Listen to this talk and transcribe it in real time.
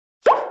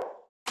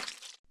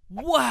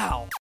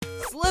Wow!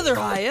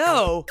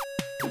 Slither.io?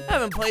 I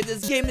haven't played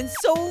this game in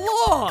so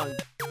long!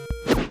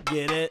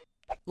 Get it?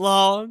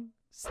 Long?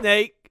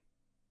 Snake?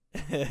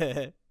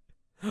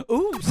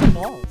 Ooh, some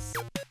balls.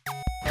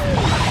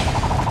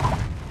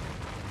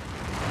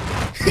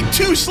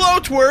 Too slow,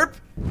 twerp!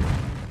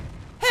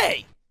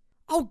 Hey!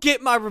 I'll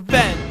get my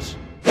revenge!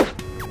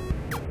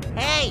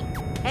 Hey,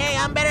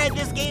 I'm better at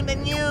this game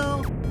than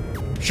you.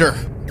 Sure,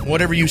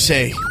 whatever you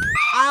say.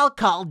 I'll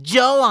call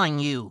Joe on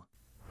you.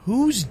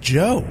 Who's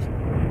Joe?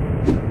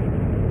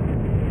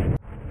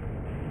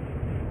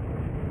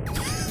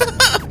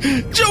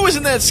 Joe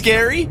isn't that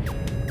scary!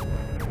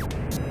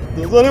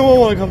 Does anyone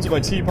want to come to my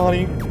tea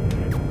party?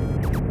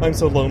 I'm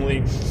so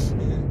lonely.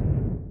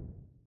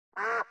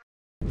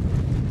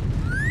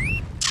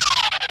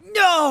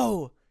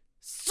 No!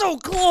 So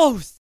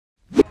close!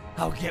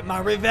 I'll get my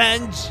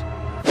revenge!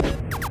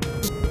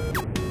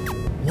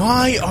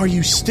 Why are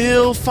you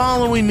still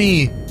following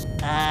me?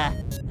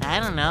 I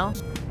don't know.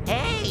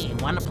 Hey,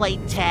 wanna play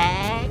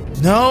tag?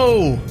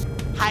 No!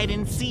 Hide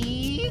and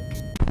seek?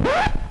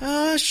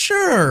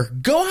 Sure.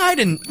 Go hide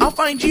and I'll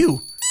find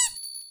you.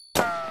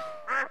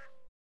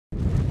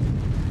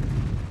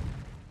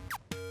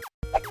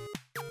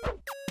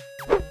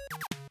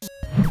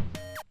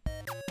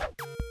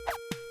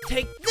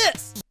 Take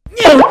this!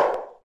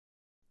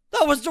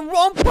 That was the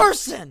wrong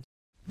person!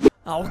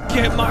 I'll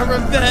get my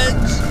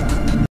revenge!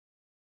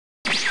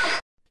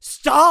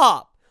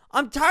 Stop!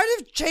 I'm tired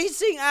of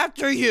chasing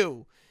after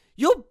you!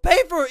 You'll pay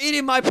for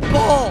eating my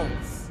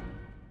balls!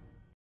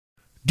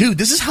 Dude,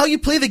 this is how you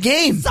play the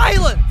game!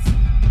 Silence!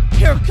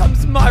 Here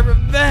comes my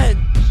revenge!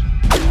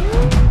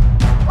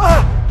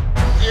 Ah!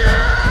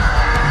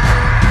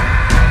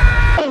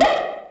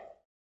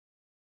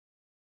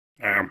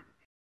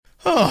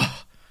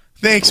 Oh,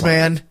 thanks,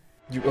 man.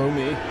 You owe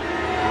me.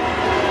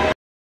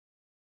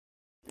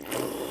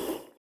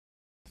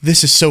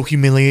 This is so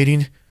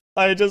humiliating.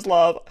 I just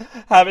love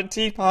having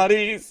tea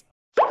parties.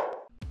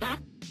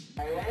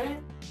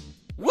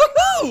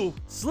 Woohoo!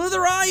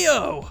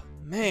 Slitherio!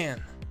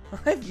 Man,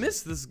 I've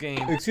missed this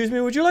game. Excuse me,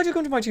 would you like to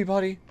come to my tea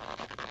party?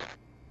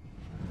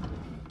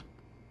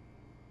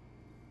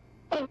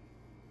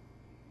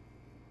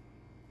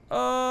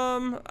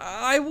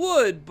 I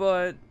would,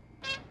 but...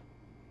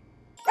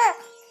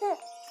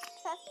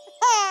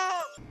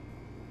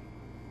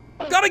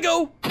 Gotta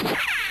go!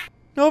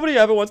 Nobody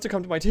ever wants to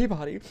come to my tea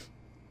party.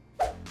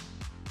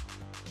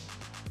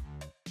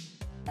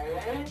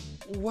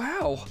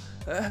 Wow.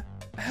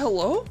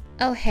 Hello?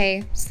 Oh,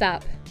 hey,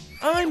 sup.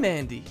 I'm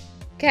Andy.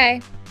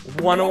 Okay.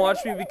 Wanna watch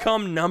me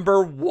become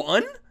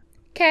 #1?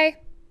 Okay.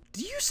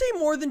 Do you say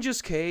more than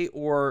just K,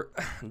 or...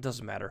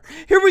 doesn't matter.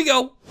 Here we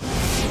go!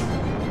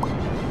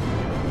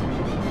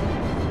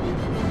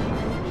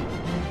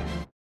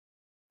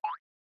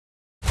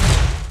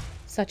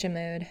 Such a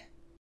mood.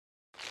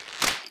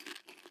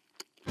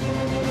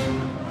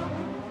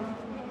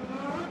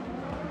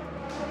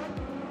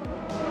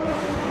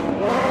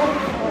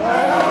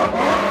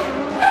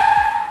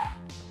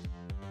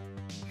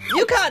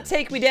 You can't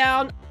take me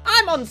down!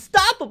 I'm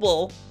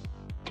unstoppable!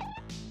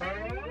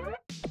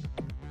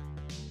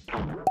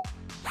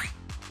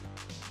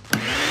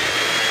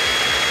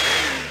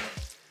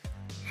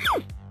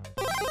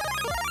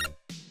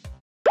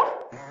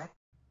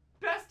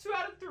 Best 2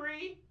 out of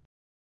 3!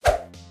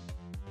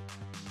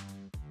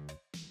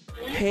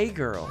 Hey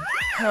girl,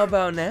 how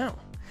about now?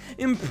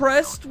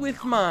 Impressed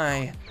with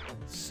my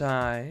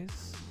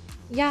size?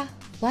 Yeah,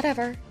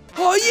 whatever.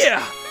 Oh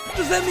yeah!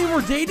 Does that mean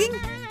we're dating?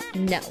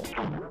 No.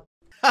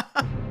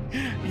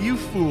 You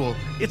fool.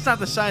 It's not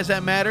the size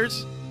that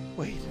matters.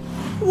 Wait,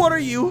 what are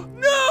you?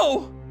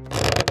 No!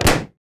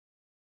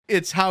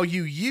 It's how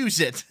you use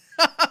it.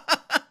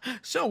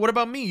 So, what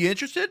about me? You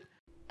interested?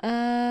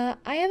 I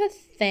have a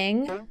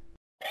thing.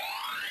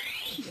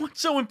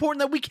 What's so important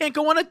that we can't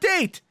go on a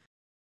date?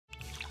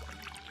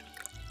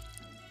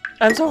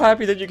 I'm so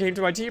happy that you came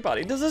to my tea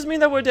party. Does this mean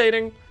that we're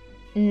dating?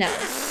 No.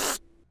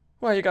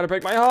 Well, you gotta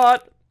break my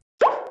heart.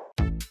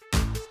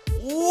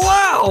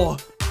 Wow!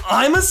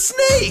 I'm a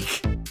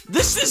snake!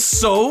 This is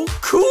so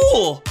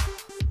cool!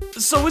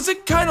 So is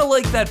it kind of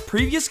like that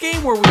previous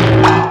game where we...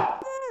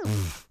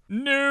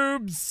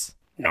 Noobs!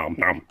 Nom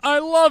nom. I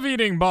love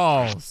eating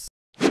balls!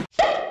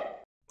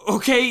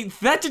 Okay,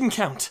 that didn't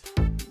count.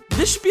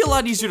 This should be a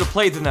lot easier to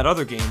play than that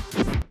other game.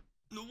 Wait,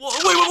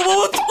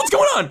 what's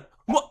going on?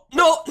 What?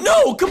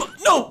 No, come on,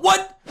 no,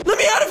 what? Let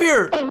me out of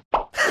here!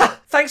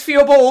 Thanks for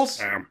your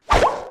balls.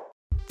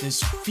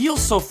 This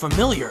feels so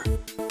familiar.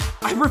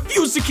 I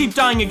refuse to keep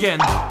dying again.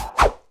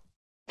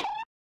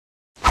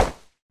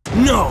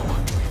 No,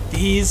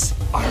 these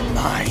are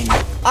mine.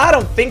 I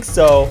don't think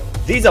so.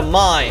 These are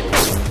mine.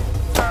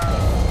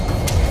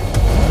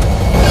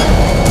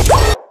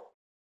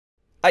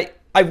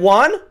 I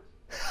won?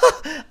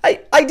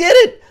 I did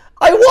it!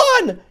 I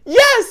won!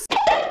 Yes!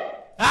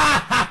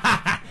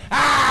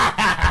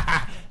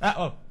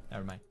 Oh,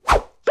 never mind.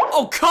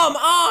 Oh, come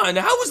on!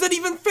 How is that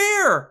even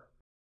fair?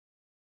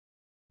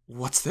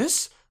 What's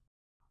this?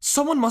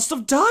 Someone must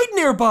have died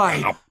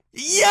nearby!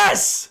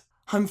 Yes!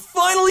 I'm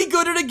finally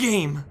good at a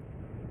game!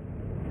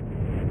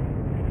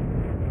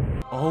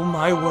 Oh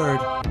my word.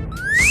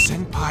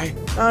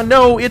 Senpai.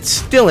 No,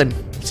 it's Dylan.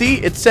 See,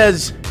 it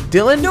says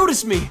Dylan?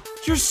 Notice me!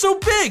 You're so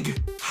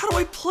big! How do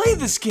I play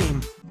this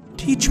game?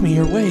 Teach me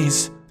your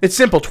ways. It's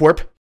simple,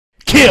 twerp.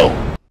 Kill!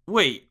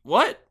 Wait,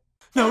 what?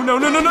 No,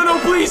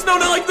 please, no,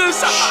 not like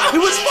this! I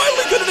was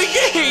finally good at a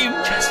game!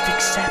 Just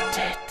accept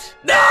it.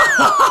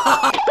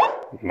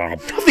 No!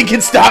 Nothing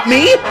can stop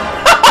me!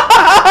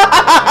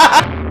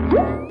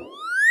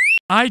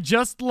 I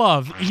just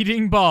love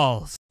eating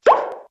balls.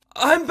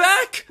 I'm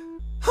back!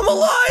 I'm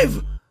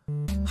alive!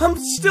 I'm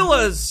still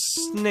a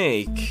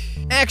snake.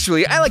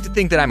 Actually, I like to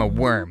think that I'm a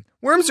worm.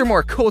 Worms are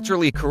more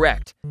culturally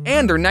correct,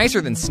 and they're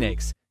nicer than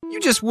snakes. You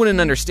just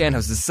wouldn't understand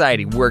how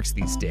society works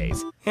these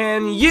days.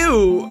 And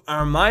you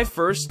are my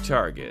first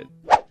target.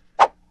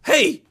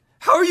 Hey,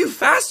 how are you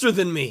faster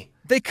than me?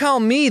 They call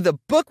me the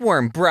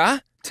bookworm,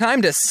 bruh.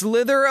 Time to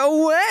slither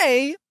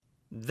away.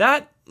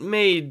 That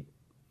made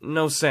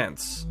no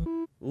sense.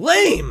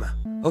 Lame!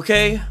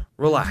 Okay,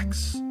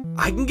 relax.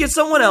 I can get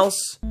someone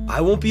else.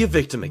 I won't be a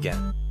victim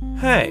again.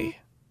 Hey,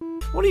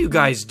 what are you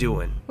guys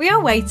doing? We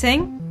are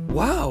waiting.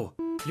 Wow,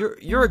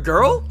 you're a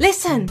girl?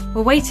 Listen,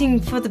 we're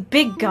waiting for the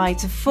big guy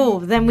to fall,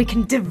 then we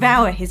can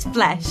devour his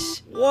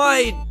flesh.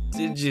 Why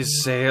did you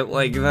say it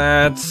like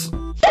that?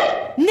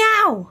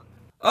 Now!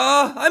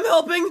 I'm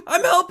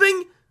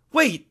helping!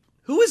 Wait,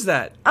 who is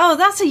that? Oh,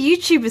 that's a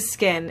YouTuber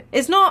skin.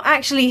 It's not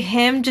actually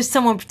him, just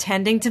someone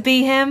pretending to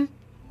be him.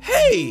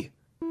 Hey!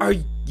 Are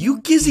you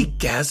Gizzy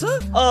Gazza?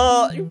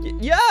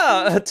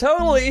 Yeah,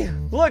 totally.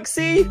 Look,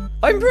 see?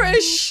 I'm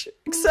British,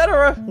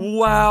 etc.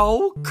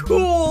 Wow,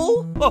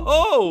 cool!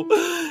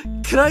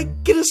 Oh, can I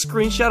get a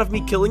screenshot of me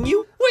killing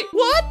you? Wait,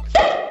 what?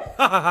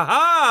 Ha ha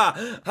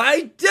ha!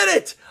 I did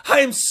it!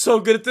 I am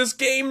so good at this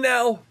game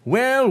now!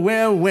 Well.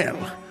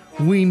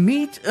 We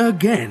meet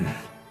again.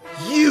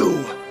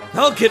 You!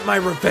 I'll get my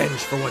revenge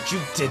for what you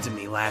did to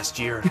me last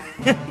year.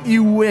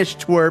 You wish,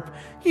 twerp.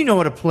 You know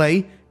how to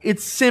play.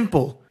 It's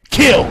simple.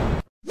 Kill!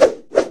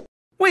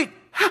 Wait,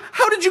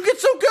 how did you get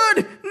so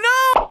good?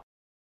 No!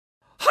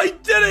 I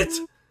did it!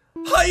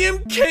 I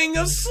am king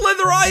of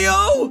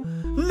Slitherio!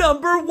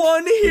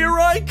 #1, here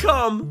I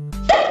come!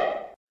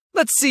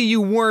 Let's see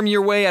you worm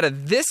your way out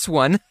of this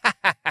one.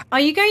 Are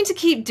you going to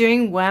keep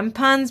doing worm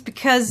puns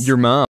because... Your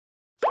mom.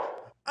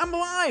 I'm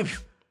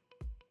alive!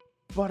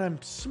 But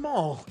I'm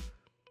small.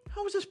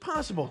 How is this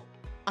possible?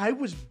 I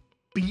was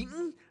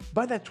beaten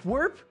by that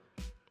twerp?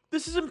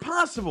 This is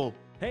impossible.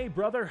 Hey,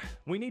 brother,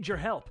 we need your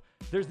help.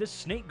 There's this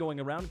snake going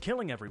around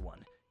killing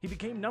everyone. He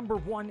became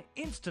 #1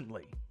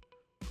 instantly.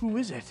 Who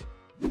is it?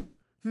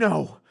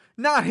 No,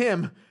 not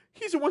him.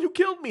 He's the one who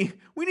killed me.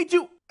 We need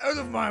to... Out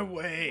of my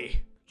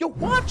way. Yo,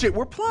 watch it.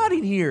 We're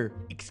plotting here.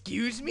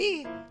 Excuse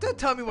me? Don't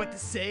tell me what to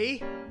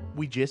say.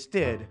 We just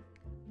did.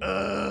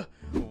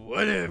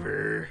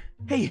 Whatever.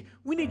 Hey,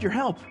 we need your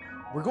help.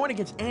 We're going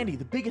against Andy,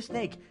 the biggest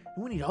snake,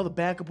 and we need all the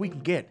backup we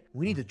can get.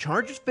 We need to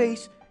charge his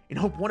face and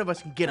hope one of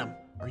us can get him.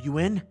 Are you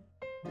in?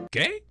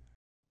 Okay.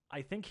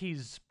 I think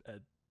he's,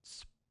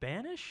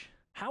 Spanish?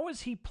 How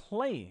is he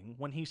playing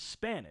when he's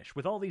Spanish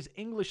with all these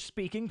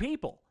English-speaking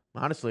people?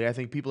 Honestly, I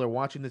think people are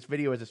watching this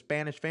video as a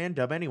Spanish fan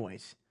dub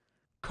anyways.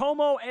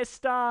 ¿Cómo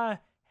está?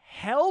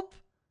 Help?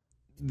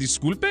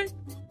 Disculpe?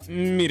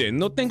 Mire,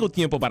 no tengo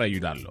tiempo para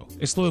ayudarlo.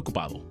 Estoy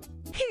ocupado.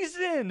 He's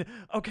in!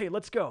 Okay,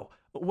 let's go.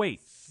 Wait,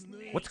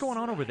 what's going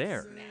on over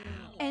there?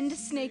 End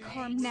snake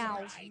harm now.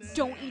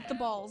 Don't eat the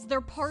balls.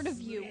 They're part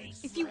of you.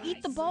 If you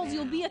eat the balls,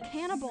 you'll be a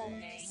cannibal.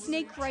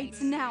 Snake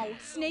rights now.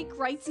 Snake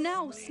rights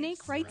now.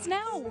 Snake rights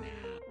now.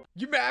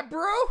 You mad,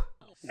 bro?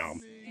 No.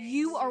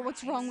 You are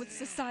what's wrong with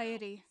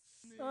society.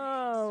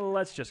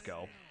 Let's just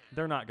go.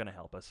 They're not gonna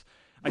help us.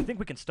 I think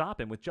we can stop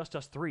him with just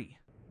us three.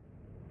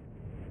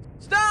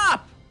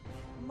 Stop!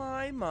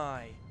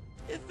 My.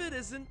 If it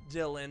isn't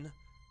Dylan,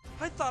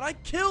 I thought I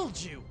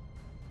killed you.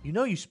 You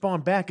know you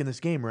spawn back in this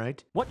game,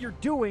 right? What you're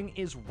doing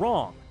is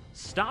wrong.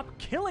 Stop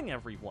killing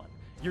everyone.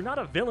 You're not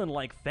a villain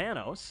like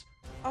Thanos.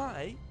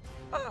 I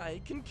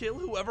can kill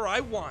whoever I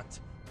want.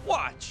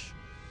 Watch.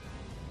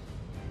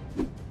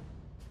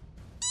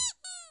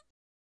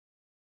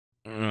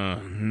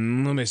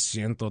 No me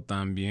siento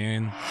tan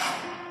bien.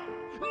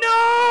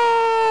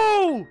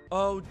 No!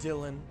 Oh,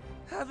 Dylan,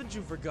 haven't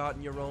you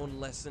forgotten your own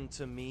lesson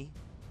to me?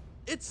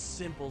 It's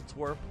simple,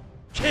 twerp.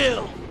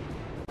 Kill!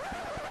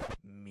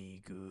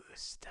 Me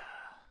gusta.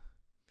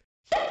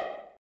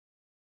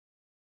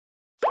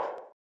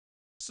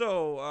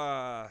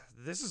 So,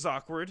 this is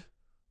awkward.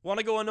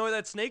 Wanna go annoy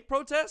that snake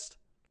protest?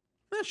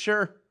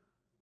 Sure.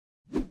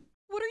 What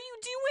are you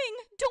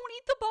doing? Don't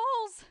eat the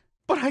balls.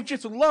 But I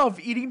just love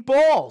eating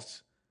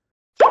balls.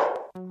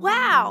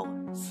 Wow,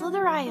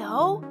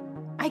 Slitherio?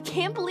 I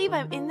can't believe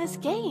I'm in this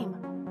game.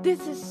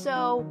 This is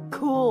so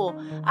cool.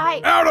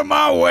 Out of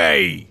my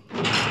way!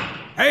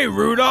 Hey,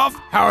 Rudolph,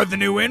 how are the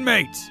new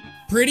inmates?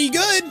 Pretty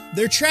good.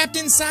 They're trapped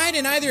inside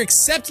and either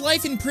accept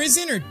life in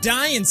prison or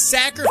die and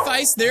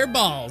sacrifice their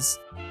balls.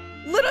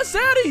 Let us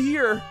out of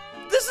here!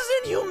 This is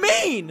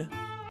inhumane!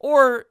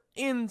 Or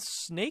in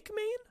Snake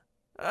Mane?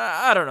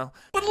 I don't know.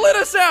 But let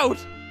us out!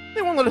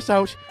 They won't let us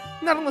out.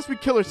 Not unless we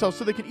kill ourselves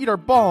so they can eat our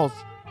balls.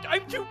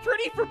 I'm too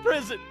pretty for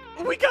prison.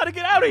 We gotta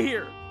get out of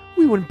here.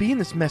 We wouldn't be in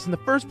this mess in the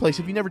first place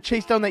if you never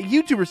chased down that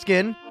YouTuber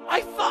skin.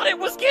 I thought it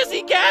was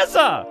Gizzy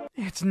Gazza.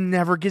 It's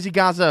never Gizzy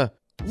Gazza.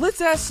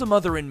 Let's ask some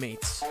other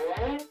inmates.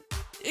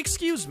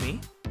 Excuse me,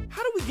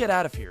 how do we get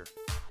out of here?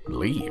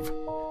 Leave?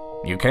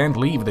 You can't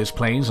leave this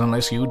place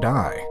unless you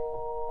die.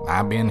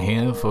 I've been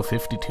here for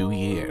 52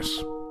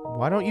 years.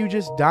 Why don't you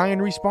just die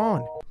and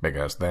respawn?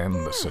 Because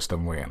then the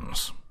system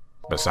wins.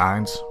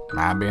 Besides,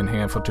 I've been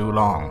here for too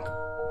long.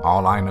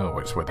 All I know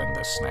is within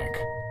this snake.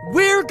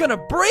 We're gonna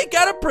break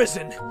out of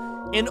prison!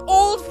 An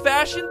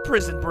old-fashioned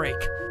prison break!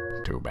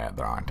 Too bad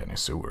there aren't any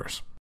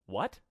sewers.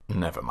 What?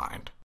 Never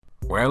mind.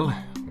 Well,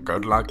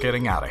 good luck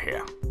getting out of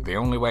here. The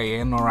only way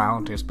in or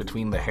out is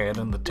between the head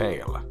and the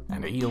tail,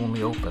 and he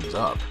only opens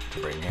up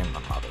to bring in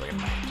another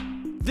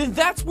inmate. Then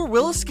that's where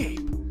we'll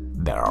escape.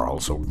 There are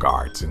also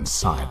guards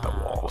inside the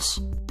walls.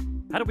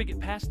 How do we get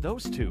past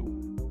those two?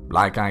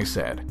 Like I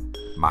said,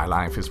 my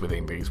life is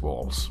within these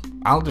walls.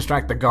 I'll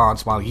distract the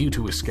guards while you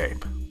two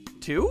escape.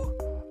 Two?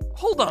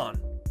 Hold on.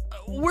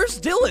 Where's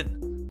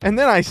Dylan? And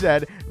then I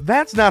said,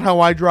 that's not how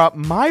I drop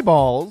my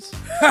balls.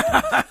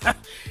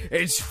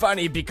 It's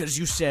funny because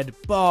you said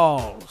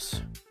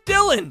balls.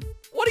 Dylan,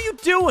 what are you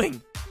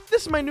doing?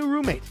 This is my new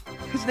roommate.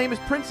 His name is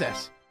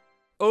Princess.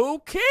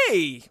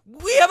 Okay,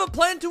 we have a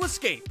plan to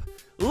escape.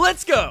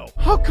 Let's go.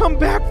 I'll come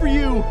back for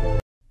you.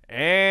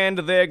 And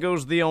there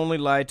goes the only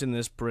light in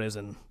this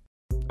prison.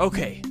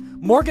 Okay,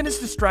 Morgan is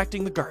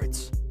distracting the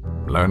guards.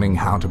 Learning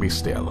how to be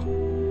still.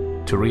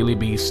 To really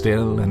be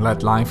still and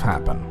let life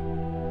happen.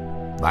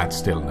 That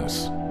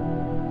stillness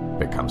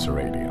becomes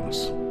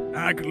radiance.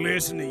 I could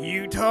listen to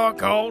you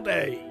talk all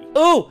day.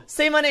 Oh,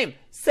 say my name.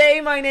 Say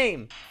my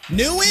name.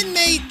 New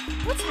inmate.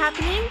 What's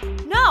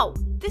happening? No,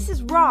 this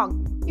is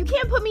wrong. You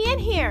can't put me in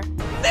here.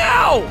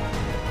 Now!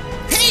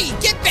 Hey,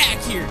 get back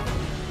here.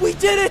 We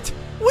did it!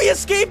 We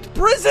escaped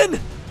prison!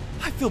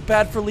 I feel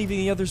bad for leaving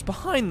the others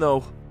behind,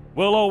 though.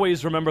 We'll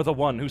always remember the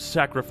one who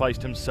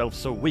sacrificed himself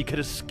so we could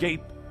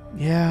escape.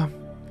 Yeah,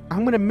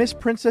 I'm gonna miss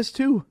Princess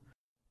too.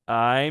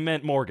 I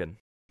meant Morgan.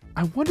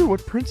 I wonder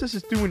what Princess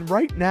is doing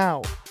right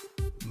now.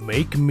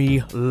 Make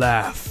me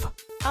laugh.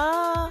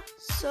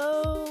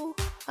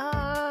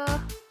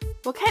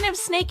 What kind of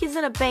snake is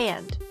in a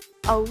band?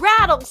 A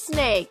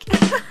rattlesnake!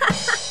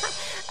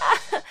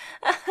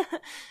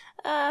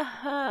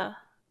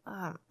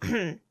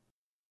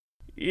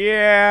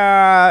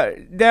 Yeah,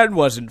 that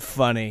wasn't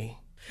funny.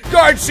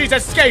 Guard, she's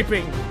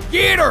escaping!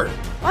 Get her!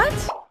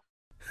 What?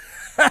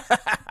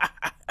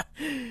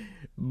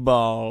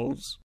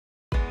 Balls.